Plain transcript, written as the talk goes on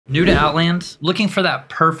New to Outlands? Looking for that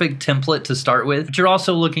perfect template to start with, but you're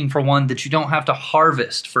also looking for one that you don't have to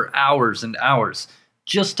harvest for hours and hours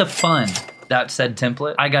just to fund that said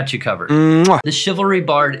template? I got you covered. The Chivalry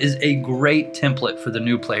Bard is a great template for the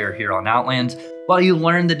new player here on Outlands while you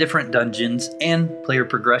learn the different dungeons and player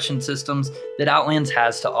progression systems that Outlands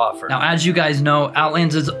has to offer. Now, as you guys know,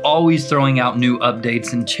 Outlands is always throwing out new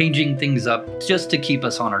updates and changing things up just to keep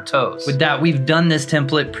us on our toes. With that, we've done this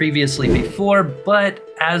template previously before, but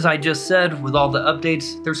as I just said, with all the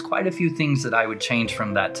updates, there's quite a few things that I would change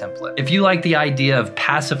from that template. If you like the idea of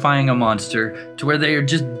pacifying a monster to where they are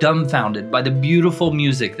just dumbfounded by the beautiful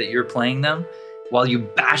music that you're playing them, while you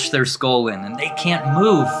bash their skull in and they can't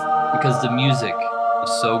move because the music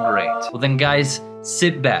is so great. Well then guys,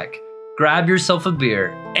 sit back, grab yourself a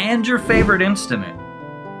beer and your favorite instrument,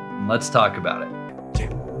 and let's talk about it.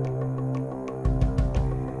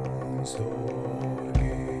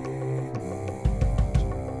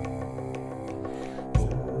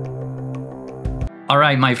 All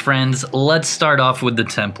right, my friends, let's start off with the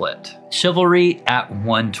template. Chivalry at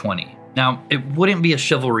 120. Now, it wouldn't be a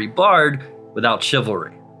Chivalry Bard without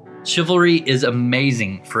Chivalry. Chivalry is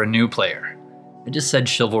amazing for a new player. I just said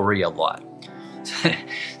Chivalry a lot.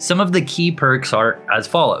 Some of the key perks are as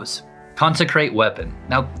follows. Consecrate Weapon.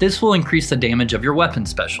 Now, this will increase the damage of your weapon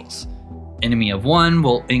specials. Enemy of 1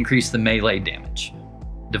 will increase the melee damage.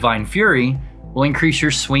 Divine Fury will increase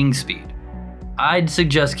your swing speed. I'd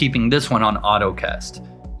suggest keeping this one on autocast.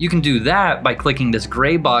 You can do that by clicking this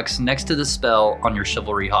gray box next to the spell on your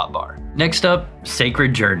Chivalry hotbar. Next up,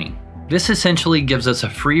 Sacred Journey. This essentially gives us a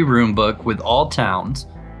free rune book with all towns,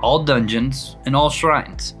 all dungeons, and all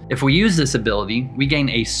shrines. If we use this ability, we gain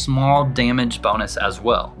a small damage bonus as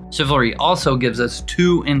well. Chivalry also gives us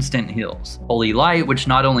 2 instant heals. Holy Light, which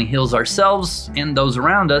not only heals ourselves and those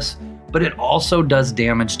around us, but it also does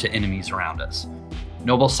damage to enemies around us.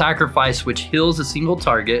 Noble Sacrifice, which heals a single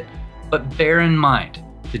target, but bear in mind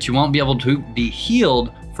that you won't be able to be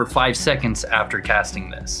healed for 5 seconds after casting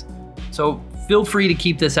this. So feel free to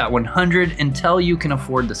keep this at 100 until you can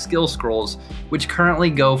afford the skill scrolls, which currently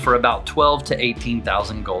go for about 12 to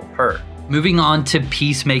 18,000 gold per. Moving on to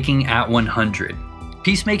Peacemaking at 100.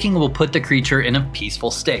 Peacemaking will put the creature in a peaceful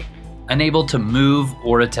state, unable to move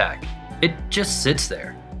or attack. It just sits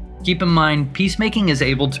there. Keep in mind, Peacemaking is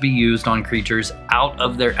able to be used on creatures out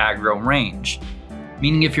of their aggro range,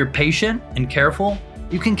 meaning if you're patient and careful,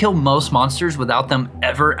 you can kill most monsters without them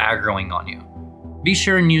ever aggroing on you. Be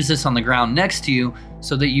sure and use this on the ground next to you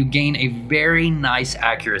so that you gain a very nice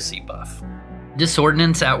accuracy buff.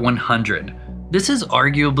 Disordnance at 100. This is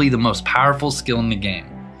arguably the most powerful skill in the game.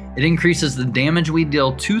 It increases the damage we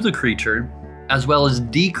deal to the creature, as well as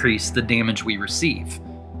decrease the damage we receive.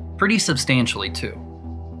 Pretty substantially too.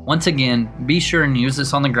 Once again, be sure and use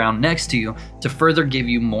this on the ground next to you to further give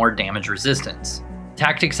you more damage resistance.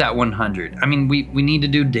 Tactics at 100. I mean, we need to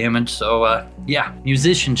do damage, so yeah.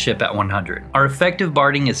 Musicianship at 100. Our effective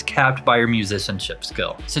barding is capped by our musicianship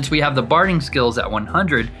skill. Since we have the barding skills at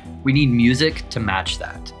 100, we need music to match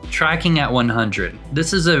that. Tracking at 100.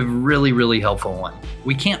 This is a really helpful one.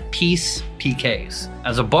 We can't piece PKs.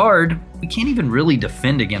 As a bard, we can't even really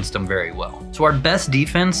defend against them very well. So our best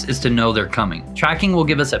defense is to know they're coming. Tracking will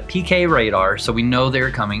give us a PK radar so we know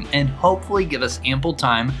they're coming and hopefully give us ample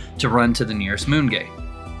time to run to the nearest moon gate.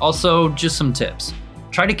 Also, just some tips.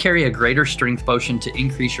 Try to carry a greater strength potion to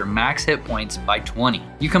increase your max hit points by 20.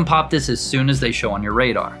 You can pop this as soon as they show on your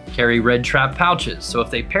radar. Carry red trap pouches, so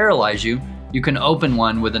if they paralyze you, you can open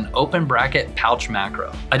one with an open bracket pouch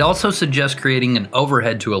macro. I'd also suggest creating an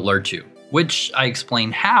overhead to alert you, which I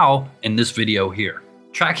explain how in this video here.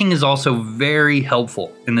 Tracking is also very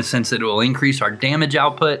helpful in the sense that it will increase our damage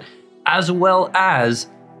output as well as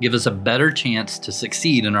give us a better chance to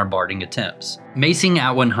succeed in our barding attempts. Macing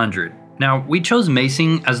at 100. Now, we chose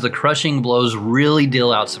macing as the crushing blows really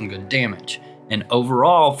deal out some good damage, and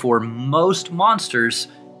overall for most monsters,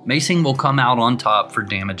 macing will come out on top for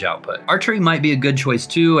damage output. Archery might be a good choice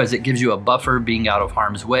too, as it gives you a buffer being out of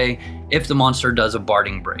harm's way if the monster does a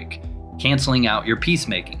barding break, canceling out your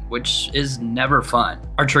peacemaking, which is never fun.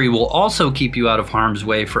 Archery will also keep you out of harm's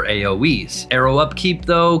way for AoEs. Arrow upkeep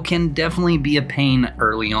though can definitely be a pain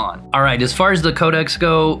early on. Alright, as far as the codex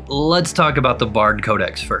go, let's talk about the Bard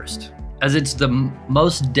Codex first, as it's the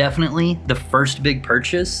most definitely the first big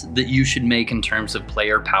purchase that you should make in terms of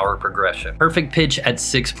player power progression. Perfect pitch at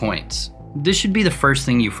 6 points. This should be the first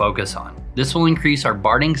thing you focus on. This will increase our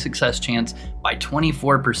barding success chance by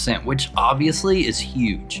 24%, which obviously is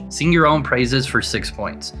huge. Sing your own praises for 6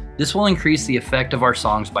 points. This will increase the effect of our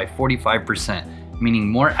songs by 45%, meaning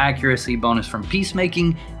more accuracy bonus from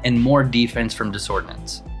Peacemaking and more defense from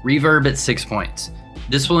Disordnance. Reverb at 6 points.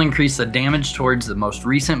 This will increase the damage towards the most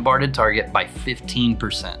recent barded target by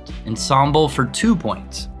 15%. Ensemble for 2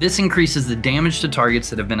 points. This increases the damage to targets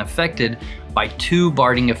that have been affected by 2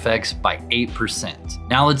 barding effects by 8%.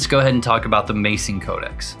 Now let's go ahead and talk about the Macing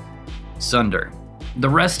Codex. Sunder. The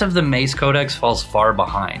rest of the Mace Codex falls far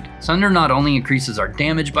behind. Sunder not only increases our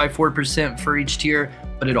damage by 4% for each tier,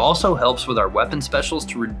 but it also helps with our weapon specials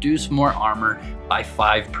to reduce more armor by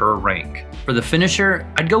 5 per rank. For the finisher,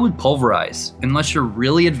 I'd go with Pulverize, unless you're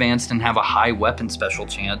really advanced and have a high weapon special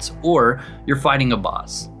chance, or you're fighting a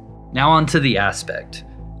boss. Now on to the aspect.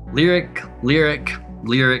 Lyric, lyric,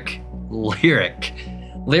 lyric, lyric.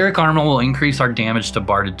 Lyric armor will increase our damage to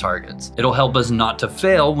barded targets. It'll help us not to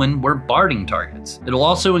fail when we're barding targets. It'll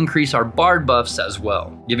also increase our bard buffs as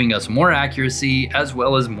well, giving us more accuracy as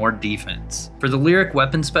well as more defense. For the lyric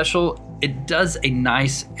weapon special, it does a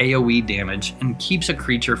nice AoE damage and keeps a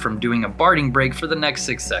creature from doing a barding break for the next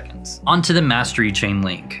 6 seconds. On to the mastery chain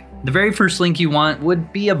link. The very first link you want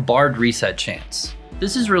would be a bard reset chance.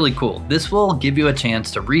 This is really cool. This will give you a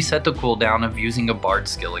chance to reset the cooldown of using a bard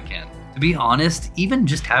skill again. To be honest, even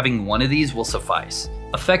just having one of these will suffice.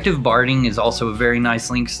 Effective barding is also a very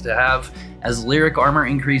nice link to have. As lyric armor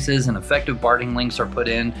increases and effective barding links are put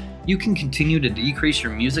in, you can continue to decrease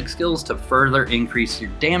your music skills to further increase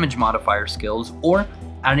your damage modifier skills, or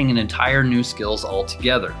adding an entire new skills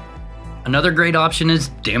altogether. Another great option is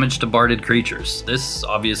damage to barded creatures. This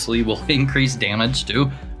obviously will increase damage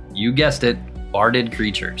to, you guessed it, barded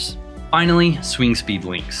creatures. Finally, swing speed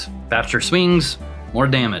links. Faster swings, more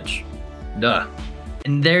damage. Duh.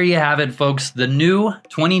 And there you have it, folks, the new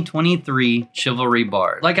 2023 Chivalry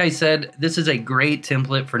Bard. Like I said, this is a great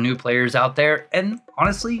template for new players out there, and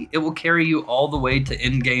honestly, it will carry you all the way to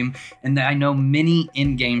endgame, and I know many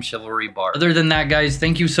in-game Chivalry Bards. Other than that, guys,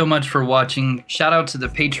 thank you so much for watching. Shout out to the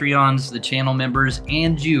Patreons, the channel members,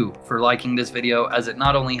 and you for liking this video, as it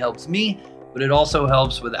not only helps me, but it also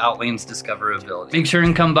helps with Outlands discoverability. Make sure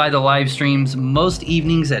and come by the live streams most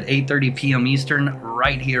evenings at 8:30 p.m. Eastern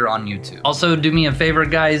right here on YouTube. Also, do me a favor,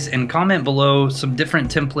 guys, and comment below some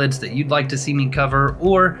different templates that you'd like to see me cover,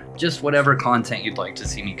 or just whatever content you'd like to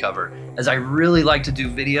see me cover, as I really like to do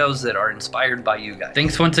videos that are inspired by you guys.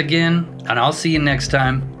 Thanks once again, and I'll see you next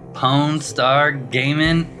time. Pwn Star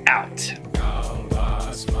Gaming out.